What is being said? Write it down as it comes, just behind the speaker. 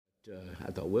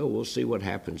I thought, well, we'll see what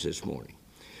happens this morning.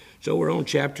 So we're on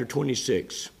chapter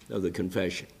 26 of the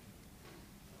confession.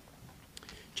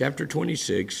 Chapter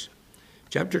 26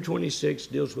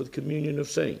 deals with communion of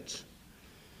saints.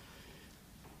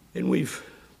 And we've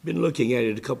been looking at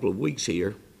it a couple of weeks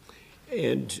here.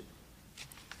 And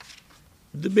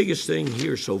the biggest thing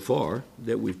here so far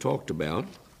that we've talked about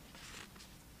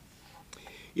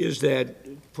is that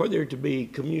for there to be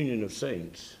communion of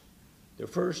saints, there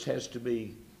first has to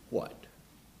be what?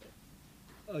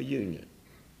 A union.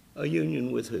 A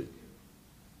union with who?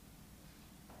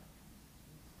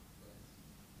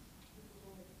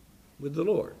 With the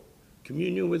Lord.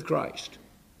 Communion with Christ.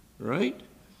 Right?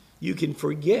 You can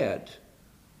forget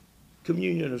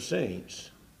communion of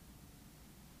saints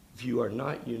if you are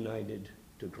not united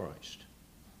to Christ.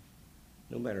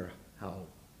 No matter how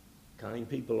kind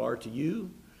people are to you,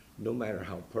 no matter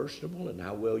how personable and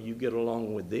how well you get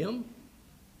along with them,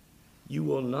 you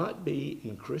will not be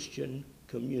in Christian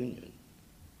communion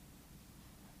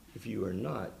if you are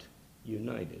not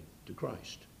united to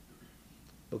Christ.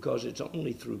 Because it's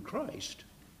only through Christ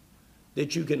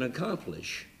that you can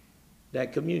accomplish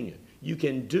that communion. You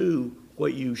can do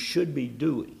what you should be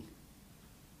doing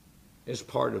as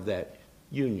part of that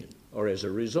union or as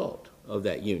a result of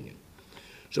that union.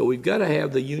 So we've got to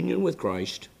have the union with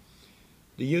Christ.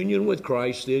 The union with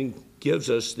Christ then gives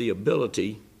us the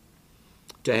ability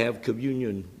to have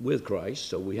communion with Christ.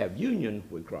 So we have union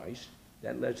with Christ.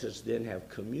 That lets us then have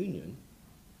communion.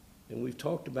 And we've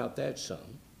talked about that some.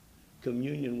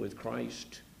 Communion with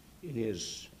Christ in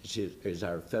his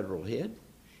our federal head,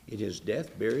 in his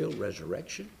death, burial,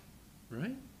 resurrection.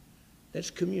 Right? That's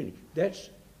communion.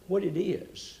 That's what it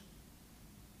is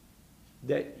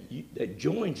that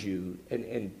joins you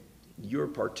and your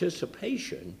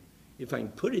participation, if I can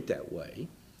put it that way,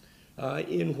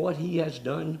 in what he has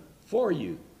done for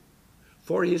you,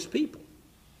 for his people.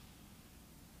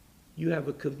 You have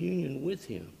a communion with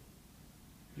him.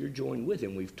 You're joined with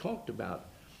him. We've talked about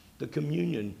the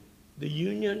communion. The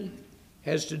union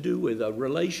has to do with a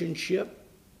relationship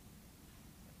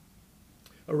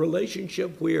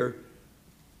where,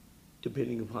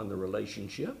 depending upon the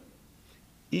relationship,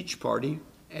 each party,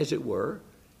 as it were,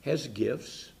 has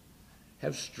gifts,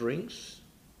 have strengths,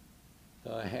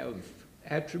 have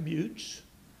attributes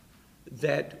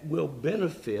that will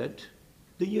benefit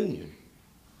the union.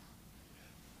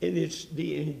 And it's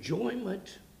the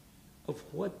enjoyment of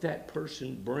what that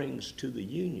person brings to the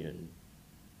union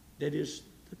that is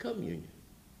the communion.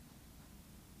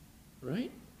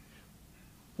 Right?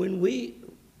 When we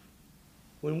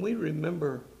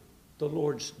remember the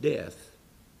Lord's death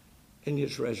and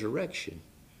his resurrection,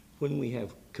 when we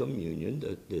have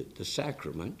communion, the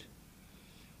sacrament,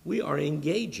 we are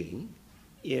engaging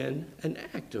in an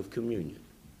act of communion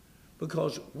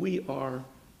because we are,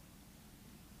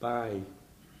 by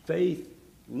faith,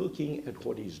 looking at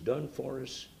what he's done for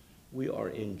us, we are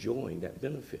enjoying that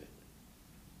benefit.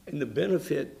 And the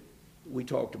benefit we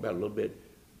talked about a little bit,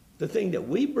 the thing that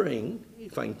we bring,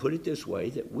 if I can put it this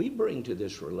way, that we bring to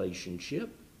this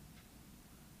relationship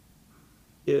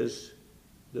is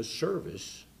the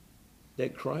service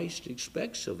that Christ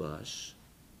expects of us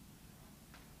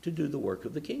to do the work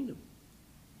of the kingdom.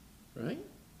 Right?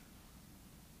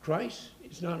 Christ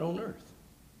is not on earth.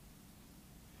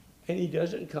 And he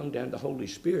doesn't come down. The Holy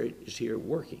Spirit is here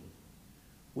working.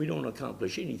 We don't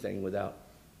accomplish anything without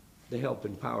the help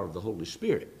and power of the Holy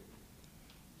Spirit.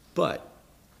 But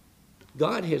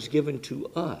God has given to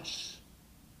us,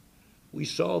 we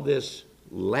saw this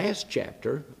last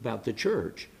chapter about the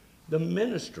church, the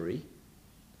ministry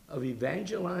of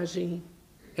evangelizing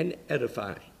and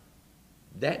edifying.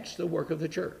 That's the work of the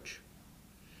church.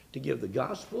 To give the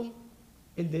gospel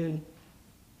and then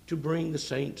to bring the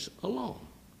saints along.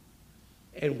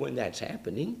 And when that's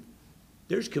happening,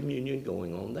 there's communion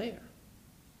going on there.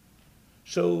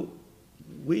 So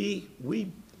we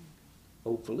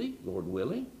hopefully, Lord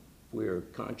willing, we're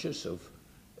conscious of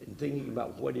and thinking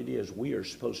about what it is we are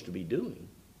supposed to be doing,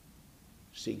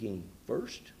 seeking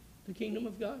first the kingdom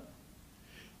of God.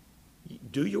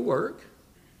 Do your work,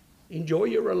 enjoy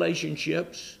your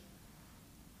relationships,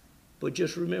 but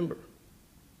just remember,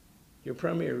 your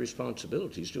primary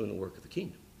responsibility is doing the work of the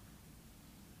kingdom.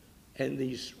 And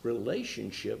these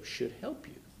relationships should help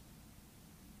you.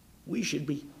 We should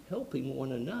be helping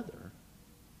one another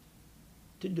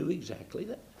to do exactly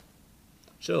that.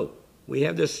 So we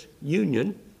have this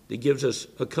union that gives us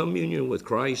a communion with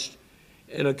Christ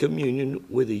and a communion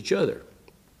with each other.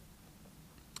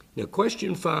 Now,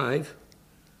 question 5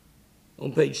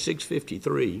 on page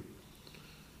 653,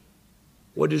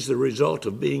 what is the result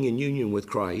of being in union with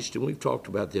Christ? And we've talked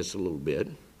about this a little bit.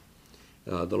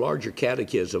 The larger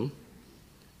catechism,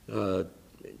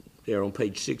 there on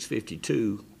page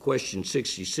 652, question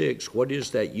 66, what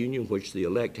is that union which the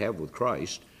elect have with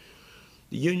Christ?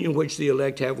 The union which the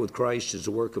elect have with Christ is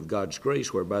the work of God's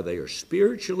grace, whereby they are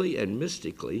spiritually and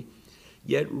mystically,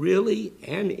 yet really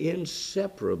and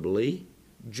inseparably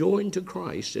joined to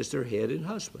Christ as their head and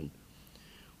husband,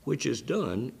 which is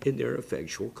done in their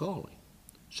effectual calling.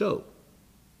 So,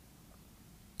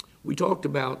 we talked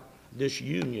about this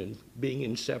union being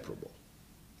inseparable.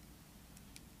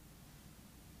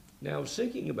 Now, I was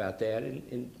thinking about that,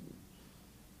 and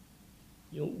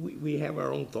you know, we have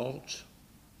our own thoughts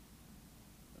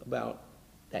about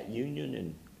that union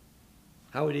and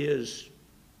how it is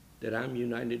that I'm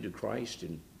united to Christ,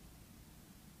 and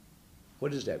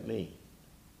what does that mean?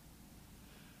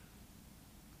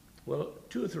 Well,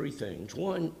 two or three things.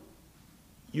 One,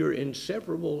 you're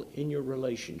inseparable in your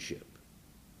relationship.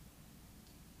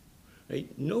 Right?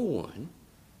 No one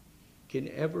can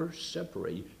ever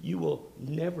separate you. You will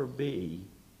never be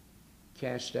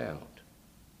cast out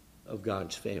of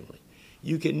God's family.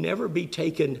 You can never be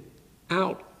taken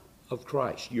out of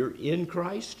Christ. You're in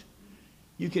Christ.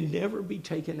 You can never be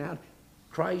taken out.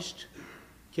 Christ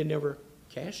can never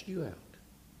cast you out.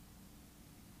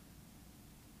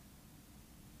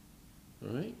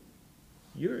 All right?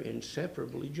 You're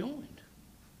inseparably joined.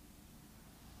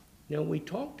 Now, we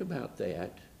talked about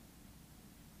that.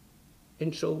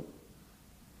 And so,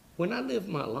 when I live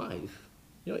my life,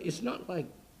 you know, it's not like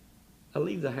I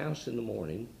leave the house in the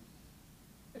morning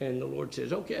and the Lord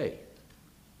says, okay,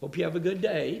 hope you have a good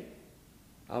day.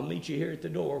 I'll meet you here at the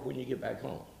door when you get back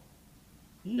home.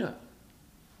 No.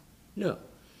 No.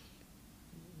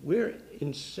 We're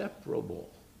inseparable.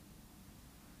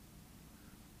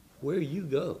 Where you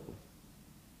go,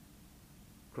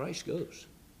 Christ goes.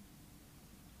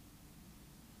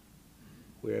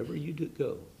 Wherever you do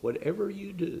go, whatever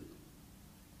you do,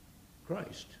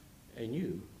 Christ and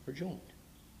you are joined.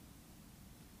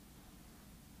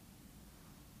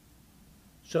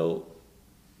 So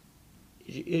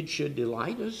it should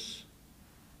delight us.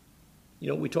 You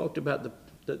know, we talked about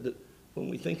the when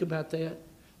we think about that,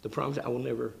 the promise, I will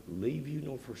never leave you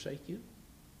nor forsake you.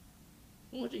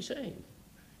 What's he saying?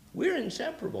 We're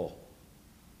inseparable.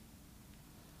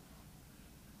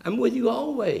 I'm with you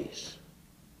always,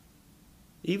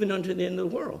 even unto the end of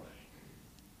the world.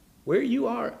 Where you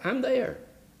are, I'm there.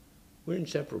 We're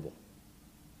inseparable.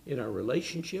 In our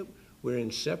relationship, we're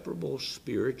inseparable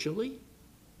spiritually.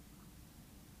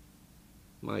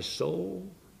 My soul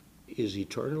is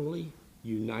eternally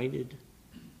united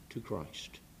to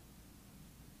Christ.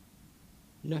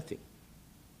 Nothing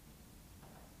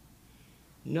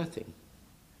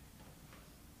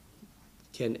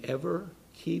can ever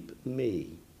keep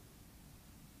me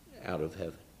out of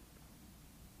heaven.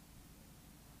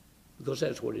 Because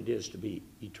that's what it is to be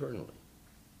eternally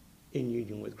in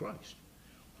union with Christ.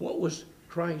 What was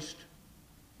Christ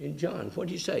in John? What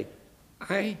did he say?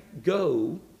 I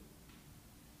go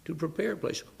to prepare a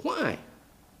place. Why?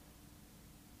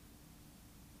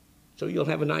 So you'll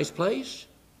have a nice place?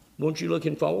 Won't you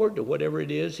looking forward to whatever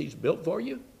it is he's built for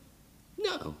you?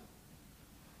 No.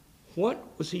 What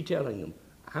was he telling them?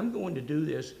 I'm going to do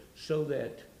this so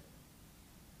that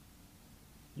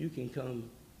you can come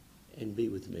and be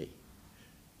with me.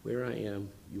 Where I am,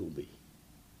 you'll be.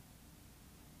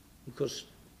 Because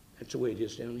that's the way it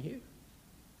is down here.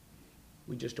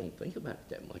 We just don't think about it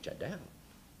that much, I doubt.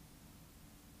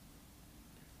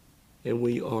 And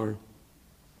we are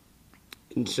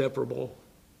inseparable,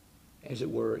 as it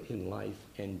were, in life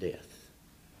and death.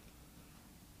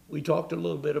 We talked a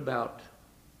little bit about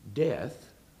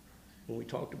death when we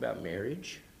talked about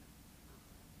marriage,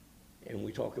 and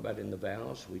we talk about in the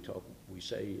vows, we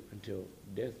say until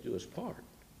death do us part.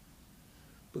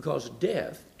 Because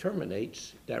death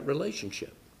terminates that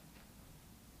relationship.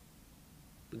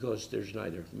 Because there's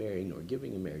neither marrying nor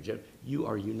giving in marriage. You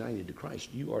are united to Christ.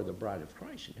 You are the bride of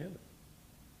Christ in heaven.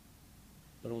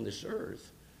 But on this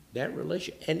earth, that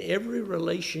relation, and every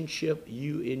relationship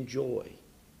you enjoy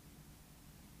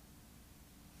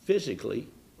physically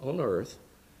on earth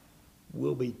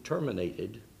will be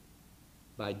terminated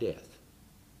by death.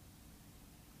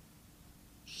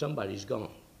 Somebody's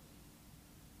gone.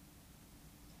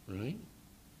 Right?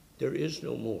 There is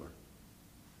no more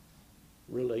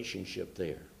relationship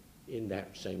there in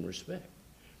that same respect.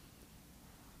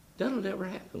 That'll never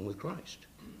happen with Christ.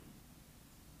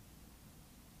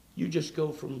 You just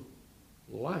go from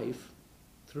life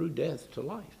through death to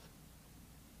life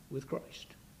with Christ.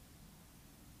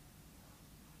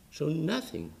 So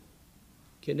nothing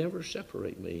can ever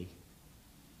separate me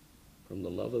from the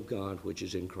love of God which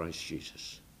is in Christ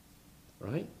Jesus.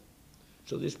 Right?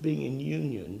 So this being in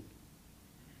union,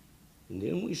 and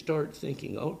then we start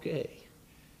thinking, okay,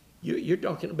 you're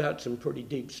talking about some pretty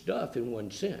deep stuff in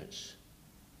one sense.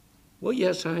 Well,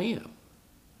 yes, I am.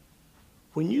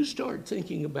 When you start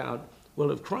thinking about,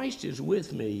 well, if Christ is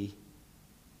with me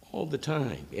all the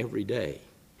time, every day,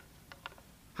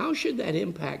 how should that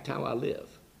impact how I live?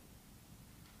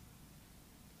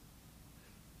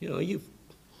 You know, you've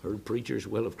heard preachers,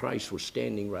 well, if Christ was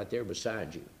standing right there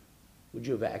beside you, would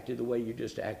you have acted the way you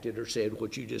just acted or said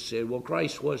what you just said? Well,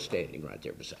 Christ was standing right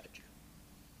there beside you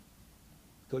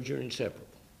because you're inseparable.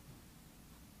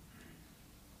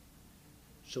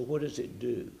 So what does it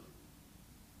do?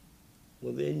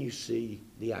 Well, then you see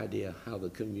the idea how the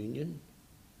communion,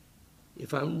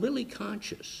 if I'm really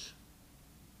conscious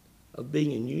of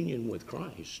being in union with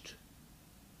Christ,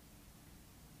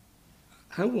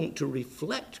 I want to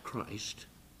reflect Christ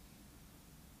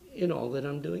in all that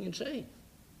I'm doing and saying.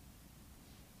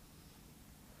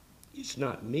 It's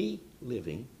not me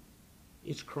living,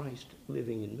 it's Christ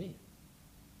living in me.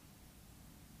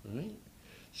 Right?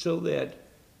 So that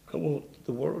I want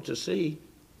the world to see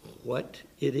what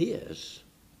it is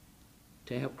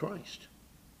to have Christ,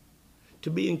 to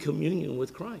be in communion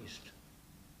with Christ.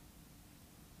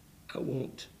 I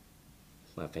want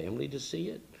my family to see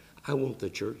it. I want the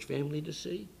church family to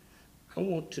see. I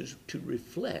want to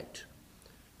reflect.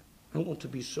 I want to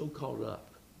be so caught up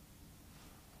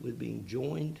with being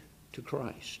joined to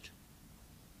Christ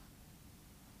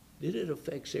that it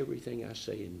affects everything I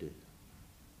say and do.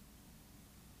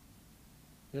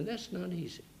 Now, that's not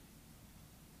easy.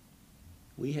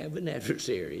 We have an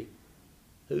adversary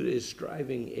who is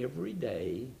striving every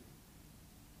day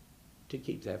to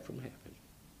keep that from happening.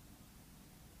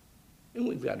 And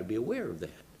we've got to be aware of that.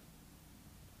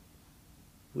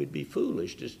 We'd be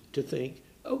foolish to think,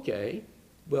 okay,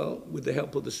 well, with the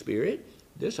help of the Spirit,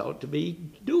 this ought to be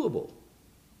doable.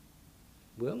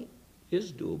 Well, it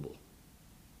is doable.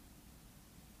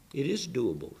 It is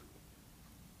doable.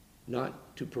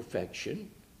 Not to perfection,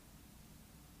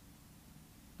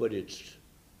 but it's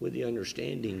with the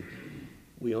understanding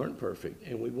we aren't perfect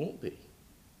and we won't be.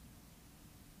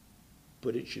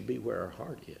 But it should be where our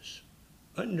heart is.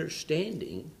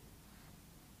 Understanding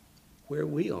where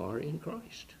we are in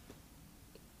Christ.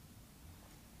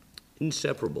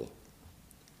 Inseparable.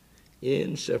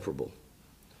 Inseparable.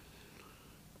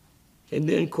 And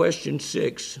then question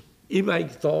 6. Anybody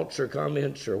thoughts or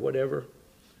comments or whatever?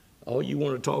 All you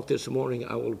want to talk this morning,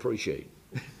 I will appreciate.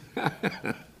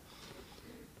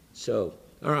 So,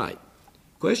 all right.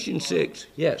 Question 6.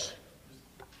 Yes.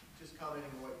 Just commenting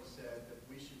on what you said, that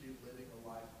we should be living a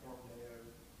life formed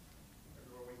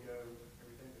everywhere we go,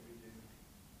 everything that we do.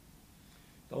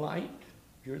 The light?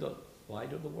 You're the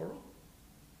light of the world?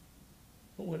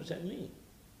 Well, what does that mean?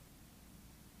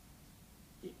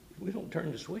 If we don't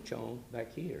turn the switch on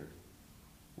back here,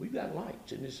 we've got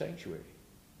lights in this sanctuary.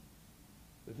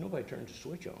 If nobody turns the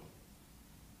switch on,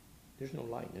 there's no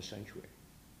light in the sanctuary.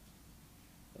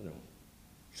 No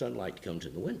sunlight comes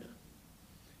in the window.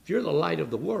 If you're the light of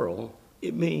the world,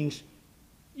 it means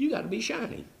you got to be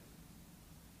shining.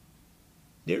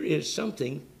 There is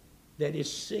something that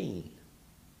is seen,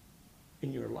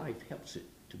 and your life helps it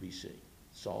to be seen.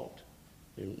 Salt,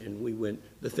 and we went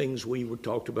the things we were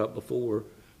talked about before,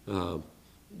 the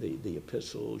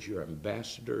epistles, your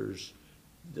ambassadors,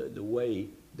 the way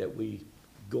that we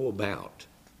go about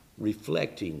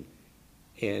reflecting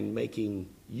and making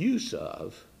use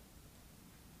of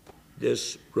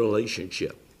this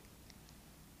relationship.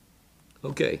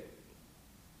 Okay.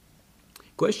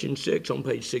 Question 6 on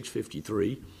page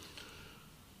 653.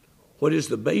 What is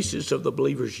the basis of the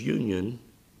believer's union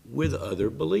with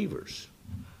other believers?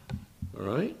 All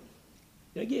right?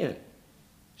 Again,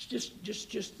 it's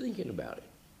just thinking about it.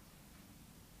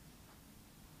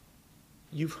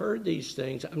 You've heard these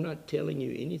things. I'm not telling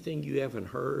you anything you haven't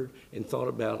heard and thought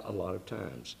about a lot of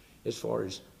times as far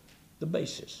as the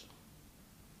basis.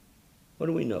 What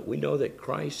do we know? We know that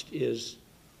Christ is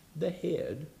the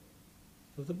head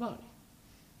of the body.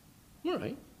 All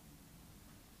right.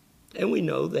 And we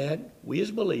know that we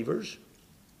as believers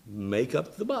make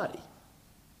up the body.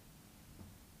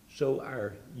 So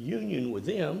our union with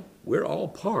them, we're all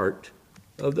part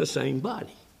of the same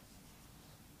body.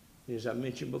 As I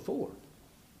mentioned before,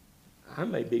 I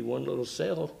may be one little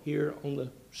cell here on the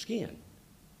skin.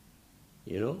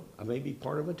 You know, I may be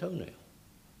part of a toenail.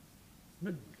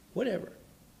 But whatever.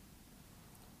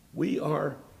 We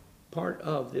are part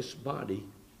of this body.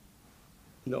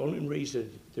 And the only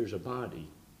reason there's a body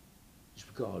is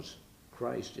because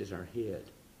Christ is our head,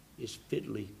 is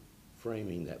fitly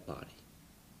framing that body.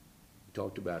 We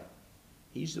talked about,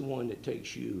 he's the one that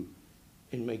takes you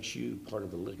and makes you part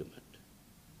of a ligament,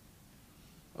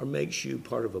 or makes you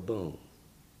part of a bone,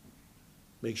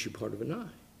 makes you part of an eye.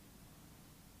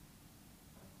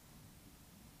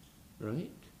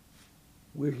 Right?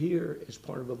 We're here as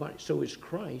part of a body. So it's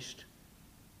Christ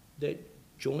that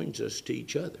joins us to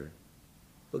each other.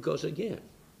 Because again,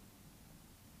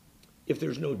 if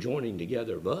there's no joining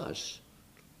together of us,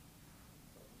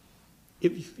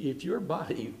 if your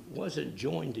body wasn't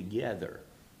joined together,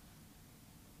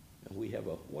 and we have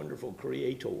a wonderful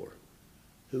Creator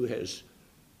who has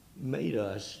made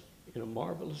us in a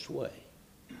marvelous way.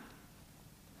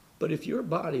 But if your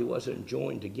body wasn't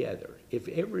joined together, if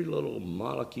every little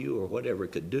molecule or whatever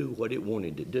could do what it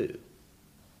wanted to do,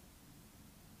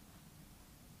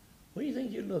 what do you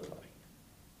think you'd look like?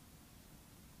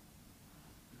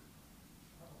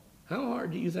 How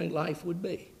hard do you think life would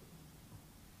be?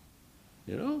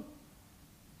 You know?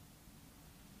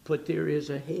 But there is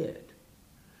a head.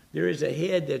 There is a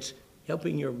head that's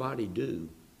helping your body do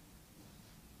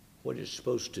what it's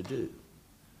supposed to do.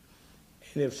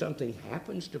 And if something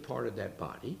happens to part of that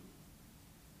body,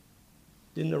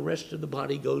 then the rest of the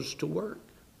body goes to work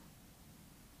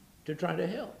to try to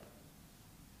help.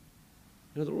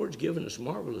 Now, the Lord's given us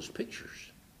marvelous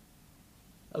pictures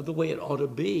of the way it ought to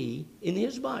be in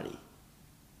His body.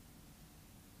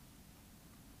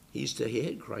 He's the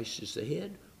head, Christ is the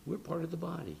head, we're part of the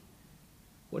body.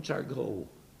 What's our goal?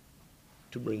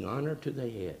 To bring honor to the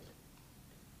head.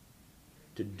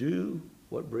 To do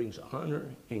what brings honor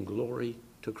and glory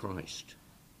to Christ.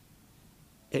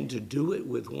 And to do it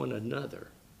with one another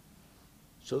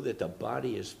so that the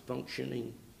body is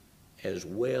functioning as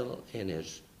well and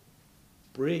as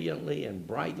brilliantly and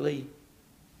brightly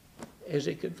as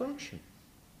it could function.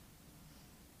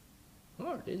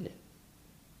 Hard, isn't it?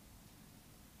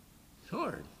 It's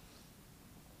hard.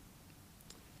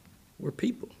 We're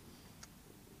people.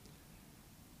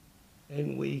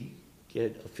 And we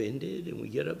get offended and we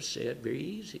get upset very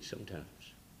easy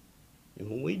sometimes. And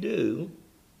when we do,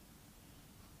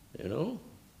 you know,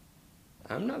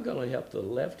 I'm not going to help the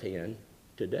left hand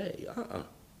today.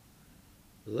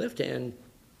 The left hand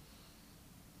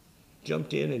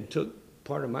jumped in and took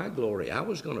part of my glory. I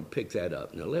was going to pick that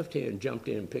up. And the left hand jumped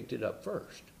in and picked it up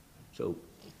first. So,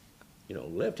 you know,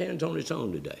 left hand's on its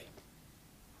own today.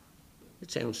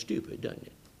 It sounds stupid, doesn't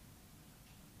it?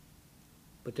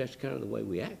 But that's kind of the way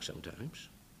we act sometimes.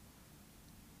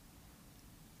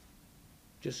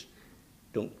 Just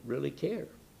don't really care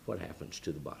what happens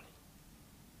to the body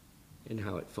and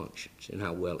how it functions and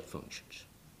how well it functions.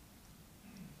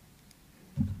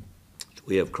 So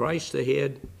we have Christ, the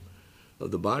head of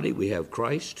the body. We have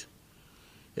Christ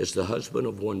as the husband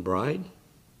of one bride.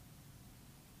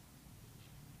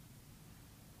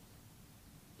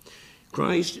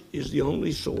 Christ is the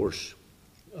only source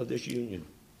of this union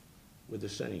with the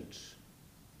saints.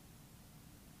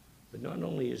 But not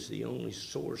only is the only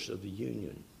source of the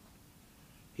union,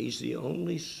 He's the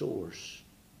only source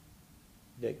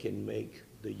that can make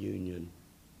the union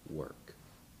work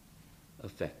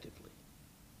effectively.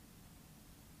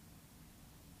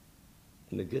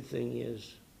 And the good thing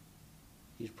is,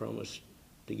 He's promised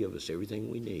to give us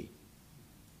everything we need.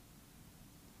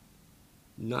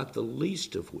 Not the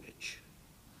least of which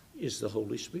is the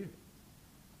Holy Spirit.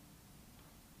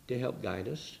 To help guide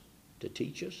us, to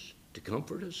teach us, to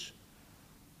comfort us.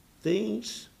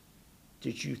 Things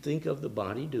that you think of the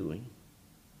body doing,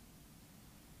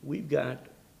 we've got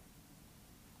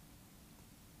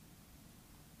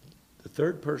the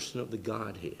third person of the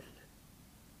Godhead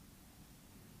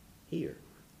here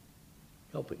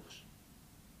helping us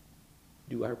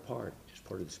do our part as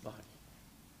part of this body.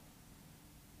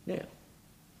 Now,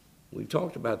 we've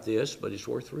talked about this, but it's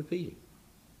worth repeating.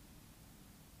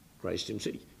 Christ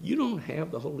Himself. You don't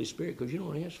have the Holy Spirit because you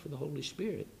don't ask for the Holy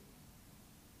Spirit.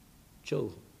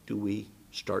 So, do we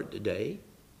start the day?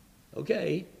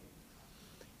 Okay.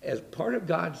 As part of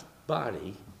God's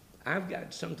body, I've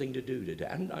got something to do today.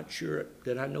 I'm not sure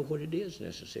that I know what it is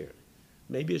necessarily.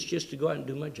 Maybe it's just to go out and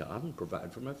do my job and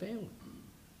provide for my family.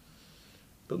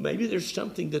 But maybe there's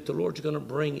something that the Lord's going to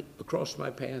bring across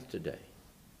my path today.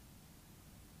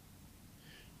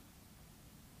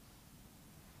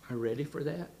 Am I ready for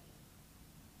that?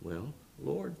 Well,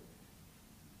 Lord,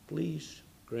 please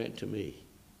grant to me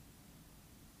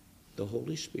the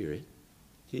Holy Spirit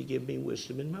to give me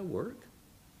wisdom in my work.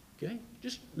 Okay?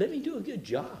 Just let me do a good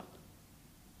job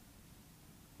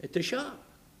at the shop.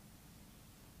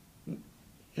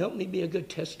 Help me be a good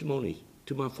testimony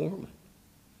to my foreman,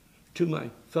 to my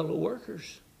fellow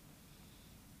workers.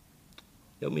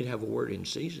 Help me to have a word in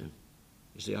season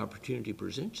as the opportunity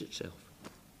presents itself.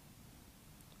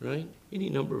 Right? Any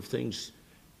number of things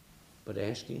but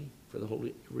asking for the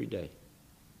Holy every day.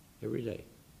 Every day.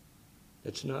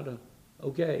 That's not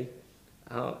okay,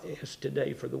 I'll ask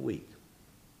today for the week.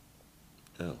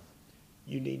 No.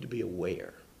 You need to be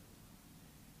aware.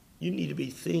 You need to be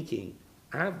thinking,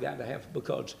 I've got to have,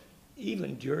 because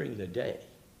even during the day,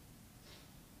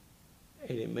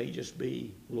 and it may just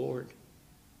be, Lord,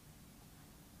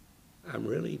 I'm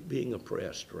really being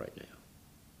oppressed right now.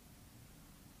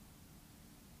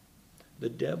 The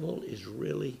devil is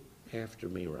really after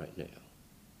me right now.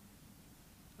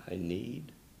 I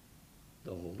need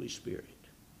the Holy Spirit.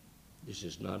 This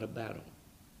is not a battle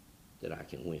that I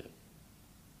can win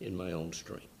in my own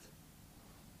strength.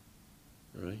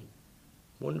 Right?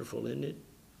 Wonderful, isn't it?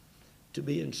 To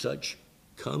be in such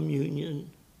communion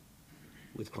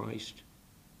with Christ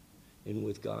and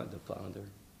with God the Father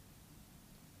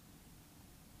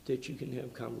that you can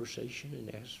have conversation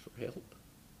and ask for help.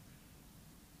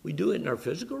 We do it in our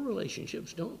physical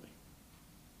relationships, don't we?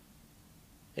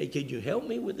 Hey, can you help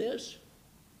me with this?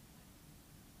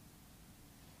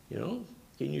 You know,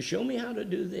 can you show me how to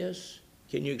do this?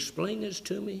 Can you explain this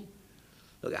to me?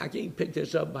 Look, I can't pick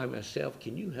this up by myself.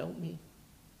 Can you help me?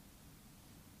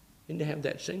 And to have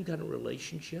that same kind of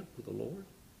relationship with the Lord.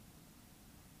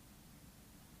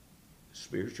 The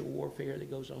spiritual warfare that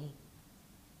goes on.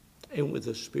 And with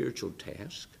the spiritual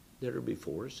tasks that are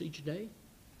before us each day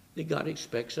that God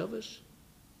expects of us.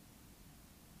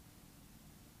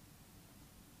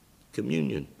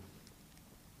 Communion.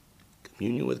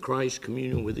 Communion with Christ,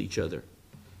 communion with each other.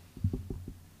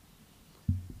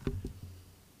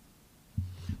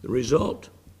 The result.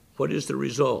 What is the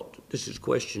result? This is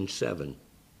question 7.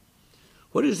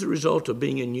 What is the result of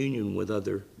being in union with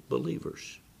other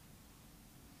believers?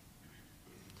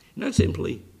 Not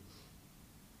simply,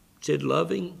 it said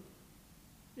loving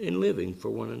and living for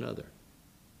one another.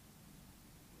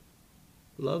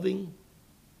 Loving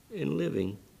and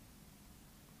living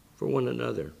for one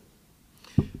another.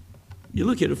 You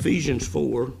look at Ephesians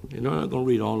 4, and I'm not going to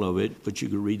read all of it, but you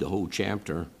can read the whole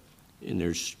chapter, and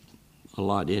there's a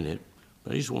lot in it.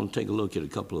 But I just want to take a look at a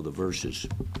couple of the verses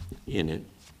in it.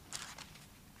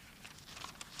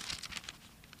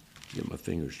 Get my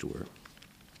fingers to work.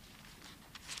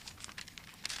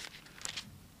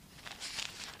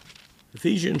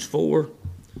 Ephesians 4,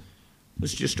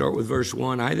 let's just start with verse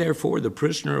 1. I, therefore, the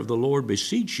prisoner of the Lord,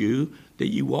 beseech you that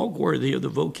you walk worthy of the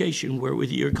vocation wherewith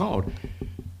ye are called.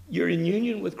 You're in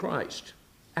union with Christ.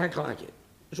 Act like it.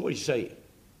 That's what he's saying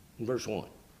in verse 1.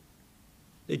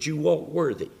 That you walk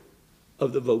worthy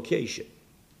of the vocation.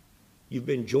 You've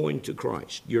been joined to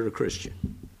Christ. You're a Christian.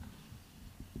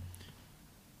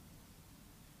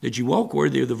 That you walk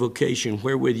worthy of the vocation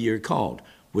wherewith ye are called,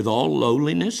 with all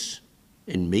lowliness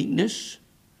and meekness.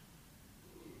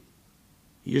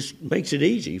 He just makes it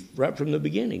easy right from the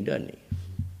beginning, doesn't he?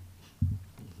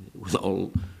 With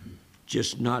all,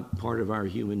 just not part of our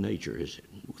human nature, is it?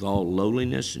 With all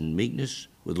lowliness and meekness,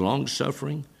 with long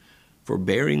suffering,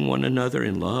 forbearing one another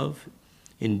in love,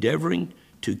 endeavoring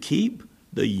to keep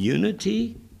the union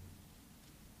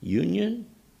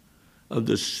of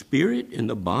the Spirit in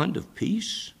the bond of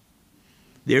peace.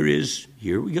 There is,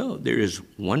 here we go, there is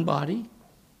one body,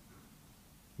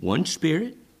 one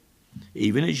Spirit,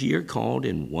 even as ye are called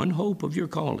in one hope of your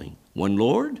calling, one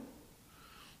Lord,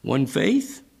 one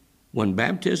faith, one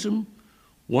baptism,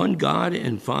 one God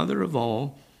and Father of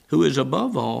all, who is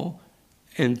above all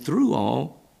and through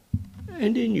all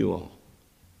and in you all.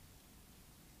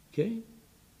 Okay?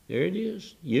 There it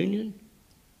is, union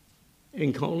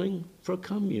and calling for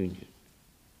communion.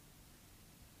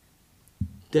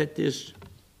 That this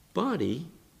body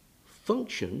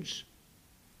functions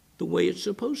the way it's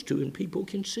supposed to, and people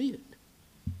can see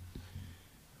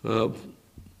it.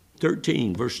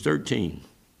 13, verse 13.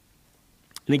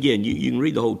 And again, you can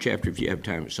read the whole chapter if you have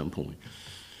time at some point.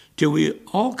 Till we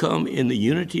all come in the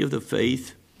unity of the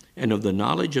faith and of the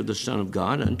knowledge of the Son of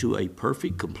God unto a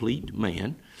perfect, complete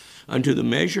man, unto the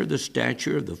measure of the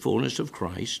stature of the fullness of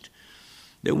Christ,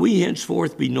 that we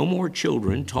henceforth be no more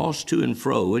children, tossed to and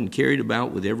fro and carried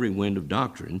about with every wind of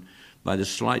doctrine, by the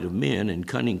sleight of men and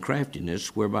cunning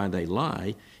craftiness whereby they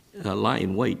lie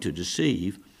in wait to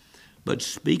deceive, but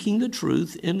speaking the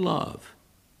truth in love.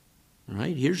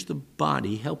 Right? Here's the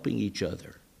body helping each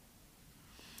other.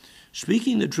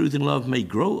 Speaking the truth in love may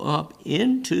grow up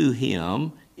into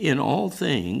him in all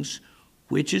things,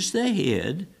 which is the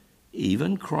head,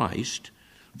 even Christ,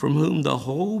 from whom the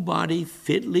whole body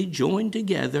fitly joined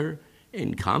together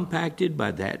and compacted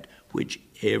by that which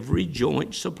every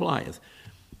joint supplieth,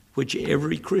 which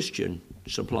every Christian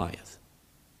supplieth.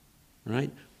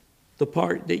 Right? The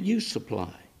part that you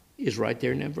supply is right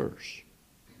there in that verse.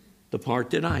 The part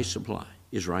that I supply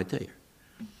is right there.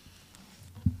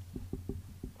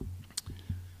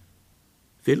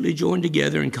 Fitly joined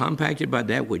together and compacted by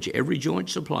that which every joint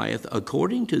supplieth,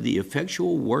 according to the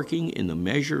effectual working in the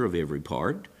measure of every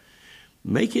part,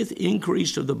 maketh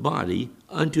increase of the body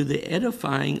unto the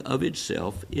edifying of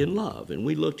itself in love. And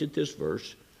we looked at this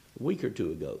verse a week or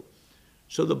two ago.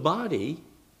 So the body,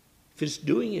 if it's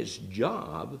doing its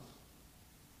job,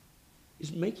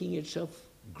 is making itself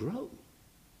grow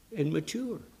and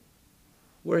mature.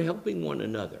 We're helping one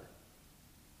another,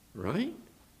 right?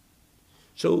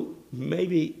 So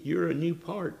maybe you're a new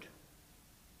part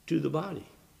to the body.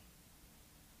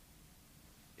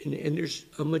 And there's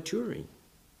a maturing,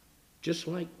 just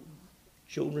like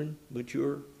children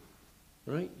mature,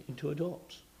 right, into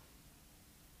adults.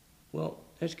 Well,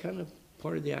 that's kind of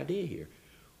part of the idea here.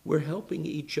 We're helping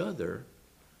each other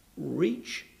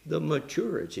reach the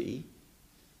maturity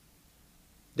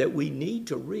that we need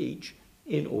to reach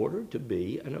in order to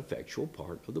be an effectual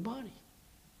part of the body.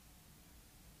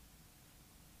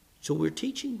 So we're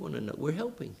teaching one another, we're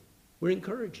helping, we're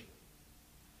encouraging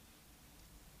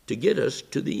to get us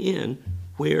to the end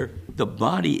where the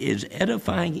body is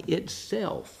edifying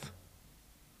itself.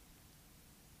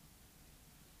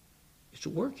 It's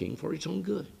working for its own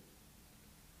good.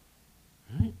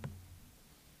 Right?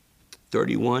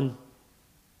 31,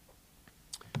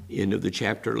 end of the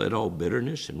chapter, let all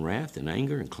bitterness and wrath and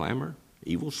anger and clamor,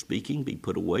 evil speaking be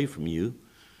put away from you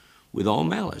with all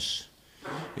malice.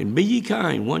 And be ye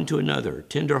kind one to another,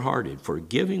 tender-hearted,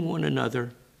 forgiving one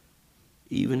another,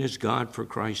 even as God for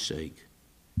Christ's sake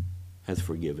hath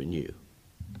forgiven you.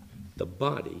 The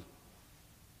body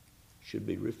should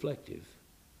be reflective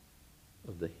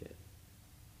of the head.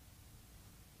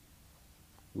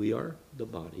 We are the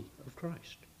body of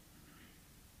Christ.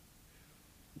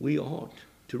 We ought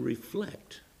to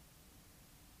reflect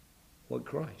what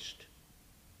Christ,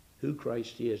 who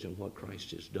Christ is and what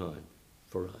Christ has done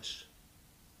for us.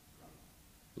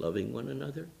 Loving one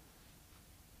another,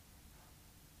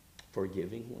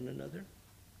 forgiving one another,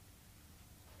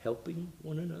 helping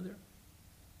one another.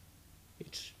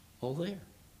 It's all there.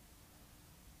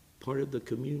 Part of the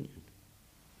communion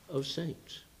of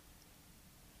saints.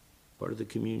 Part of the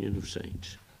communion of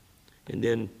saints. And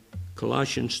then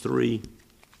Colossians 3.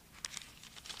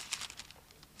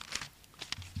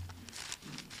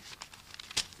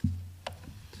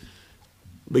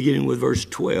 Beginning with verse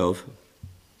 12.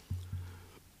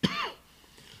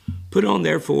 Put on,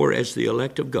 therefore, as the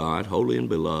elect of God, holy and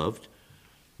beloved,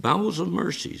 bowels of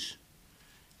mercies,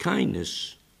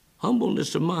 kindness,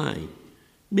 humbleness of mind,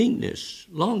 meekness,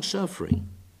 long-suffering.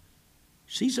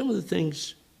 See some of the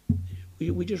things,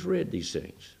 we just read these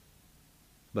things,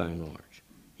 by and large.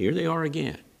 Here they are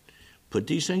again. Put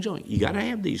these things on. You got to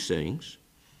have these things.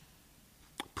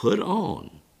 Put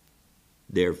on,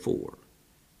 therefore,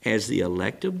 as the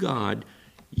elect of God,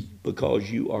 because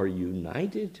you are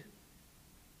united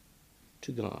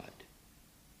to God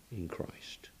in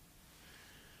Christ.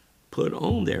 Put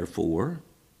on, therefore,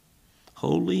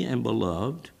 holy and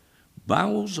beloved,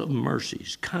 bowels of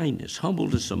mercies, kindness,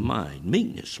 humbleness of mind,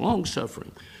 meekness,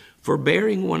 long-suffering,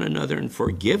 forbearing one another and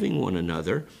forgiving one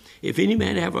another. If any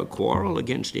man have a quarrel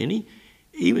against any,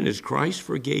 even as Christ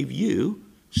forgave you,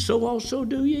 so also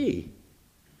do ye.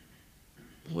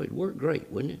 Boy, it'd work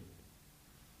great, wouldn't it?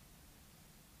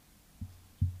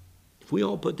 If we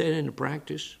all put that into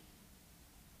practice,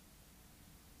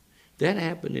 that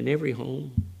happened in every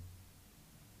home.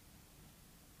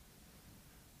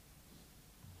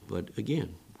 But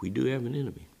again, we do have an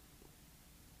enemy.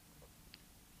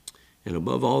 And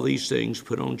above all these things,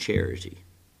 put on charity,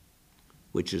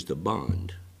 which is the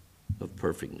bond of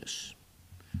perfectness.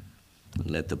 And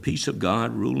let the peace of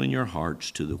God rule in your hearts,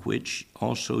 to the which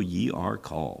also ye are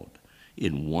called,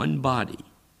 in one body,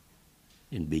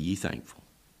 and be ye thankful.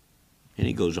 And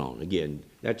he goes on. Again,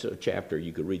 that's a chapter.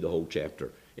 You could read the whole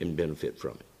chapter and benefit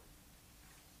from it.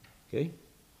 Okay?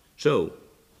 So,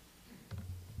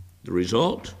 the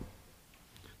result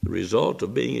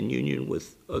of being in union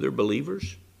with other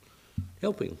believers,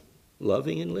 helping,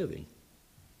 loving, and living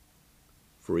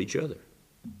for each other.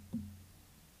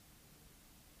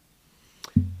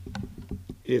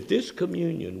 If this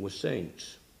communion with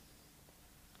saints,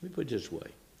 let me put it this way,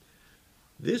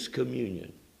 this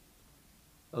communion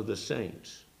of the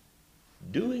saints,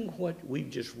 doing what we've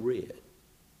just read,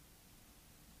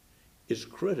 is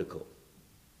critical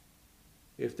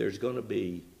if there's going to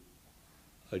be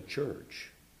a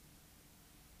church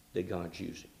that God's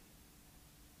using.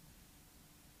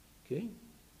 Okay?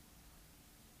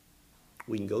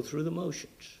 We can go through the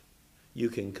motions. You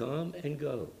can come and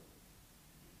go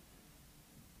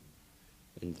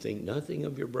and think nothing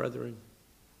of your brethren,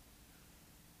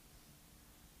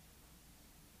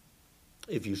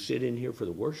 If you sit in here for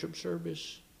the worship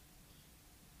service,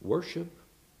 worship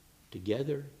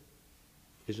together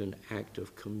is an act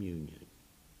of communion.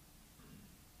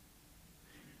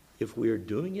 If we are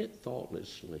doing it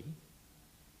thoughtlessly,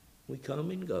 we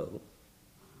come and go,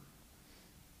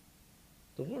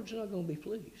 the Lord's not going to be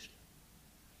pleased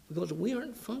because we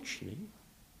aren't functioning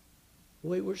the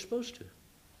way we're supposed to.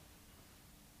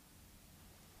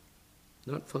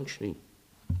 Not functioning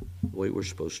the way we're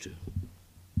supposed to.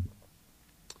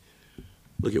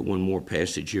 Look at one more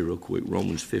passage here real quick,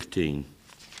 Romans 15.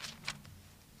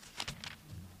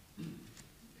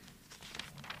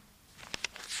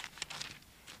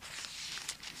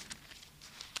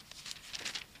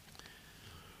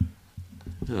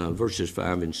 Verses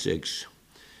 5 and 6.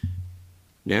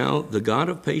 Now the God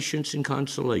of patience and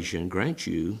consolation grant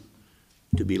you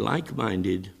to be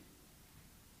like-minded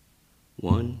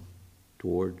one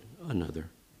toward another,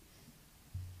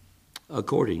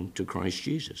 according to Christ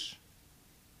Jesus.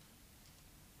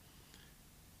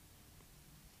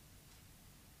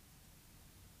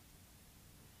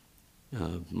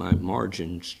 My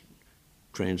margins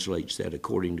translates that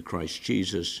according to Christ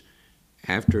Jesus,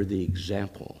 after the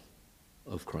example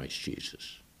of Christ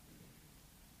Jesus.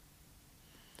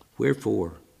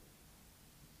 Wherefore,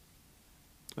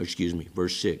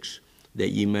 verse 6, that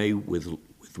ye may with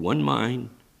one mind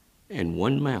and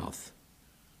one mouth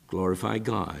glorify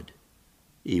God,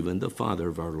 even the Father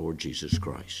of our Lord Jesus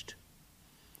Christ.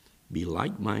 Be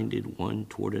like-minded one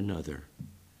toward another,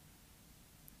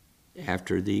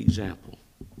 after the example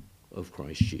of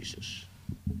Christ Jesus,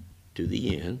 to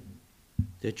the end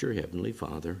that your heavenly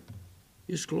Father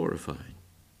is glorified.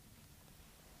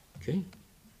 Okay?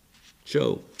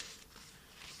 So,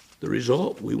 the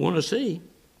result we want to see,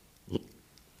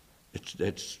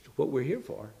 that's what we're here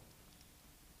for,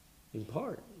 in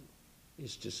part,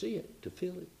 is to see it, to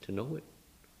feel it, to know it.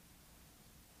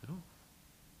 You know?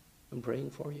 I'm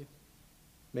praying for you.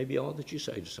 Maybe all that you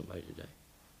say to somebody today.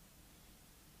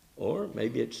 Or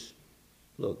maybe it's,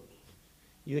 look,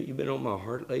 you've been on my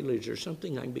heart lately. Is there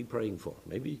something I can be praying for?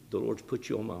 Maybe the Lord's put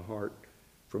you on my heart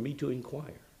for me to inquire.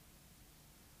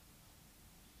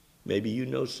 Maybe you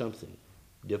know something,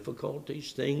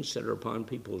 difficulties, things that are upon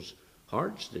people's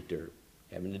hearts that they're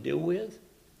having to deal with,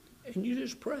 and you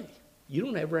just pray. You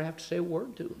don't ever have to say a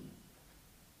word to them.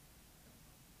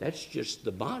 That's just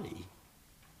the body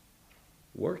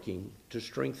working to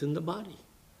strengthen the body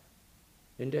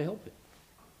and to help it.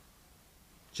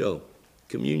 So,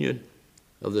 communion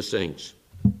of the saints.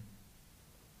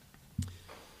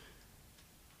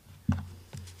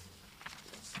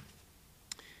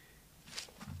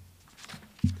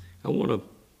 I want to,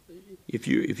 if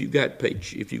you got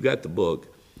the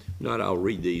book, not I'll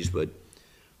read these, but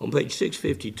on page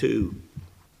 652,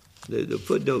 the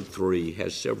footnote 3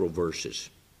 has several verses,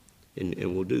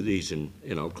 and we'll do these, and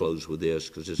I'll close with this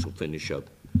because this will finish up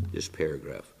this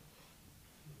paragraph.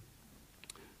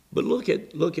 But look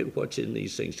at what's in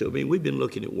these things too. I mean, we've been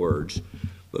looking at words,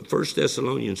 but 1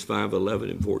 Thessalonians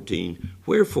 5:11 and 14.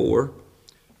 Wherefore,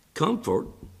 comfort.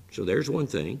 So there's one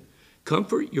thing.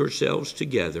 Comfort yourselves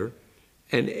together,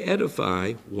 and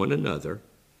edify one another,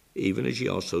 even as ye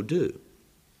also do.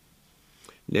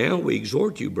 Now we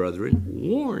exhort you, brethren,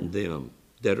 warn them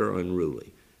that are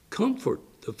unruly. Comfort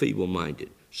the feeble-minded.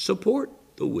 Support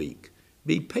the weak.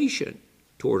 Be patient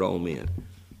toward all men.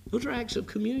 Those are acts of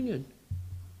communion.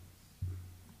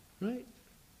 Right?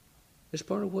 It's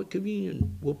part of what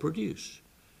communion will produce.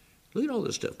 Look at all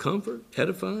this stuff. Comfort,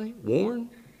 edify, warn,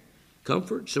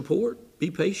 comfort, support, be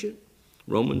patient.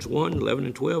 Romans 1:11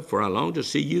 and 12. For I long to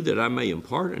see you that I may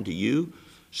impart unto you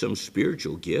some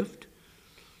spiritual gift,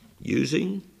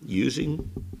 using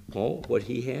Paul, what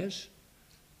he has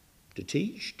to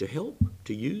teach, to help,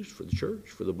 to use for the church,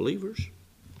 for the believers.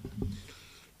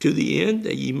 To the end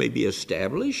that ye may be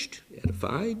established,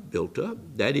 edified, built up.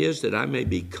 That is, that I may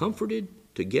be comforted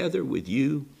together with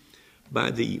you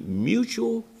by the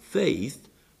mutual faith,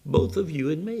 both of you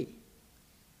and me.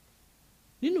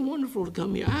 Isn't it wonderful to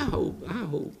come here? I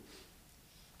hope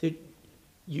that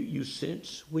you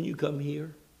sense when you come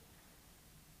here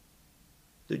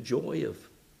the joy of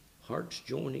hearts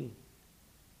joining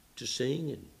to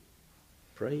sing and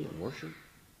pray and worship.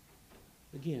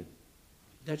 Again,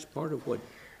 that's part of what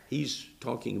he's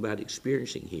talking about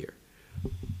experiencing here.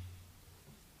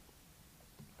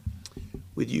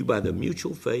 With you by the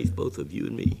mutual faith, both of you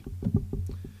and me.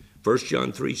 1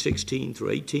 John 3:16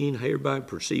 through 18, hereby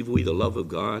perceive we the love of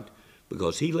God,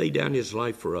 because he laid down his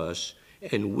life for us,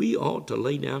 and we ought to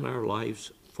lay down our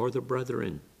lives for the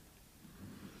brethren.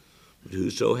 But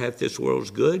whoso hath this world's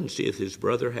good, and seeth his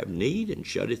brother have need, and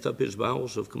shutteth up his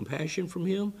bowels of compassion from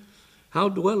him, How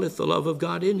dwelleth the love of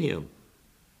God in him?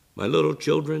 My little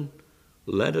children,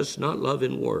 let us not love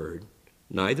in word,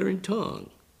 neither in tongue,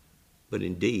 but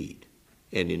in deed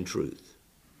and in truth.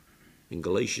 In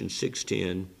Galatians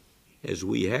 6:10, as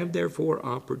we have therefore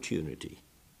opportunity,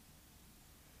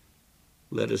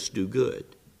 let us do good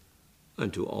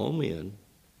unto all men,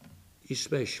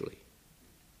 especially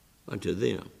unto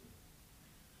them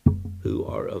who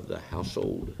are of the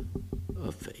household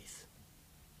of faith.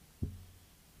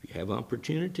 If you have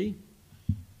opportunity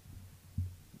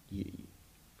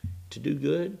to do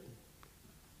good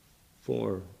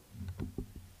for,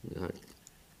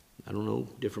 I don't know,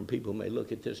 different people may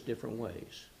look at this different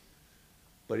ways.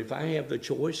 But if I have the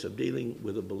choice of dealing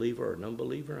with a believer or an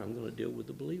unbeliever, I'm going to deal with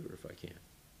the believer if I can.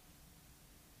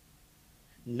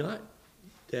 Not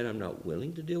that I'm not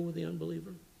willing to deal with the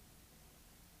unbeliever,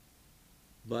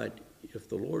 but if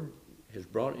the Lord has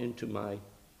brought into my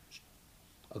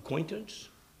acquaintance,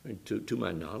 and to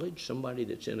my knowledge, somebody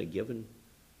that's in a given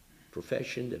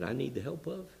profession that I need the help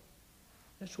of,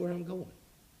 that's where I'm going.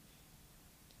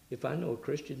 If I know a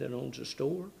Christian that owns a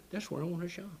store, that's where I want to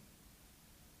shop.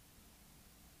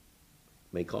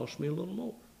 May cost me a little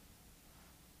more.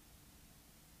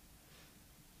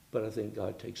 But I think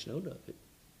God takes note of it.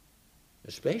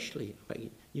 Especially,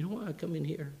 you know why I come in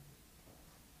here?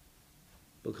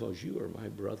 Because you are my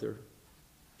brother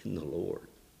in the Lord.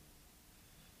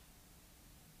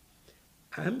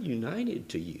 I'm united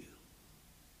to you.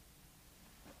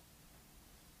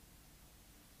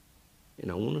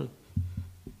 And I want to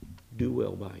do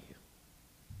well by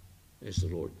you as the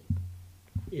Lord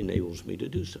enables me to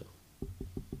do so.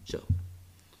 So,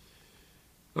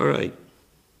 all right,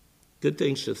 good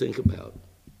things to think about.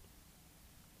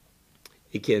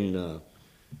 It can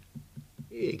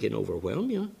overwhelm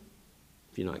you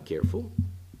if you're not careful.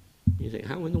 You think,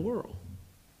 how in the world?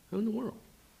 How in the world?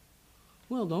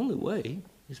 Well, the only way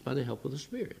is by the help of the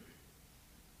Spirit.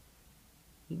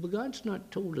 But God's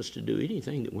not told us to do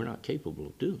anything that we're not capable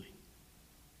of doing.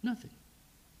 Nothing.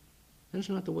 That's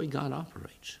not the way God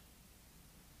operates.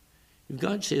 If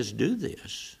God says, do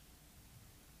this,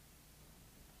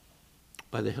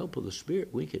 by the help of the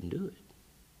Spirit, we can do it.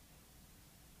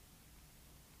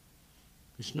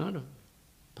 It's not a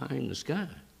pie in the sky.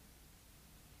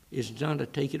 It's not a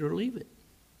take it or leave it.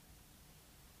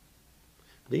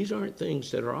 These aren't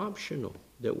things that are optional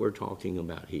that we're talking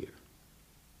about here.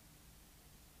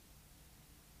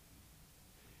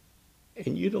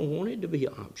 And you don't want it to be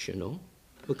optional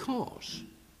because,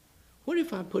 what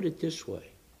if I put it this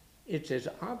way? It's as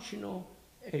optional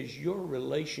as your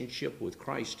relationship with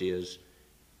Christ is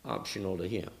optional to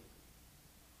him.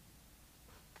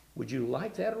 Would you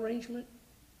like that arrangement?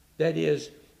 That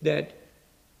is, that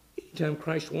anytime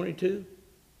Christ wanted to,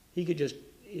 he could just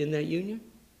end that union?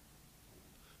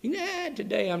 Nah,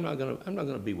 today I'm not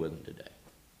gonna be with him today.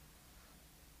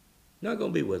 Not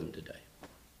gonna be with him today.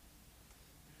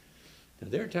 Now,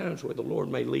 there are times where the Lord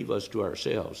may leave us to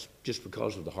ourselves just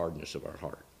because of the hardness of our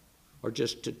heart, or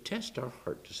just to test our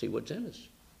heart to see what's in us.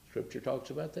 Scripture talks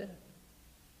about that.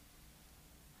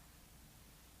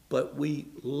 But we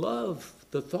love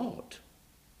the thought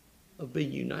of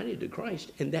being united to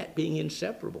Christ and that being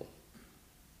inseparable.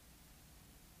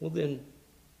 Well, then,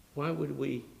 why would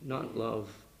we not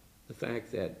love the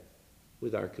fact that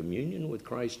with our communion with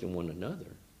Christ and one another,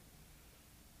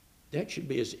 that should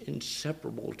be as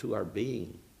inseparable to our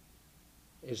being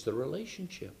as the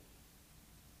relationship?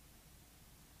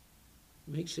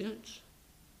 Makes sense?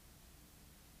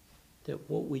 That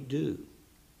what we do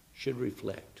should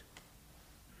reflect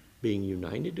being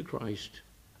united to Christ,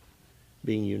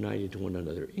 being united to one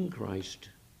another in Christ,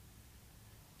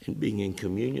 and being in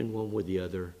communion one with the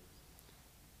other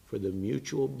for the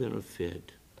mutual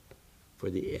benefit, for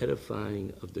the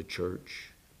edifying of the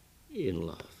church in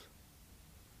love.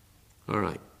 All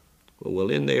right. Well,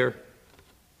 we'll end there.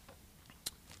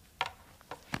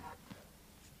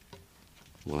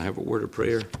 We'll have a word of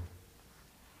prayer,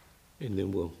 and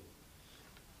then we'll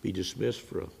be dismissed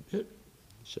for a bit.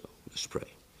 So let's pray.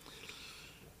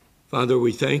 Father,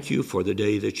 we thank you for the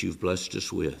day that you've blessed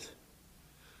us with.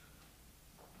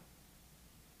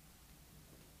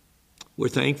 We're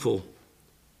thankful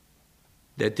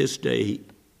that this day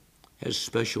has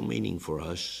special meaning for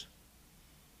us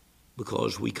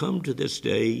because we come to this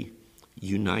day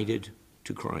united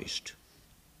to Christ.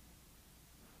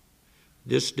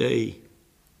 This day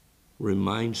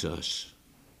reminds us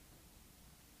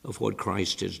of what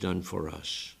Christ has done for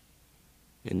us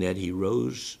and that he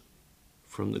rose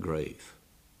from the grave.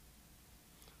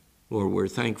 Lord, we're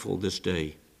thankful this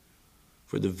day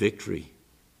for the victory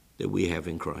that we have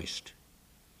in Christ.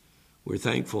 We're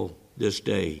thankful this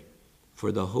day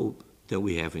for the hope that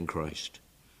we have in Christ.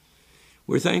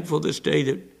 We're thankful this day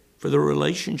that for the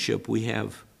relationship we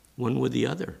have one with the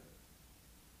other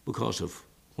because of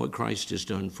what Christ has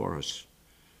done for us.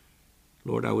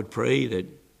 Lord, I would pray that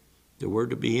there were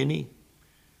to be any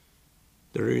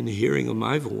that are in the hearing of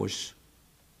my voice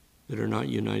that are not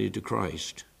united to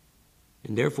Christ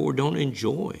and therefore don't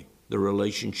enjoy the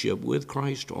relationship with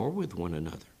Christ or with one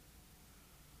another.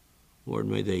 Lord,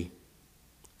 may they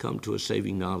come to a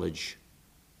saving knowledge,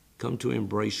 come to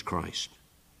embrace Christ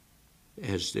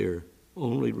as their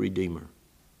only Redeemer.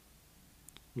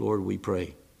 Lord, we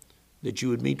pray that you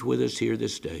would meet with us here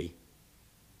this day,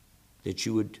 that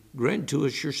you would grant to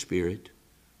us your Spirit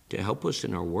to help us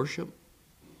in our worship.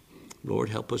 Lord,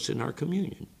 help us in our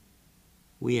communion.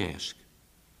 We ask,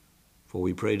 for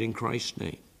we prayed in Christ's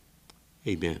name.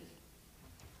 Amen.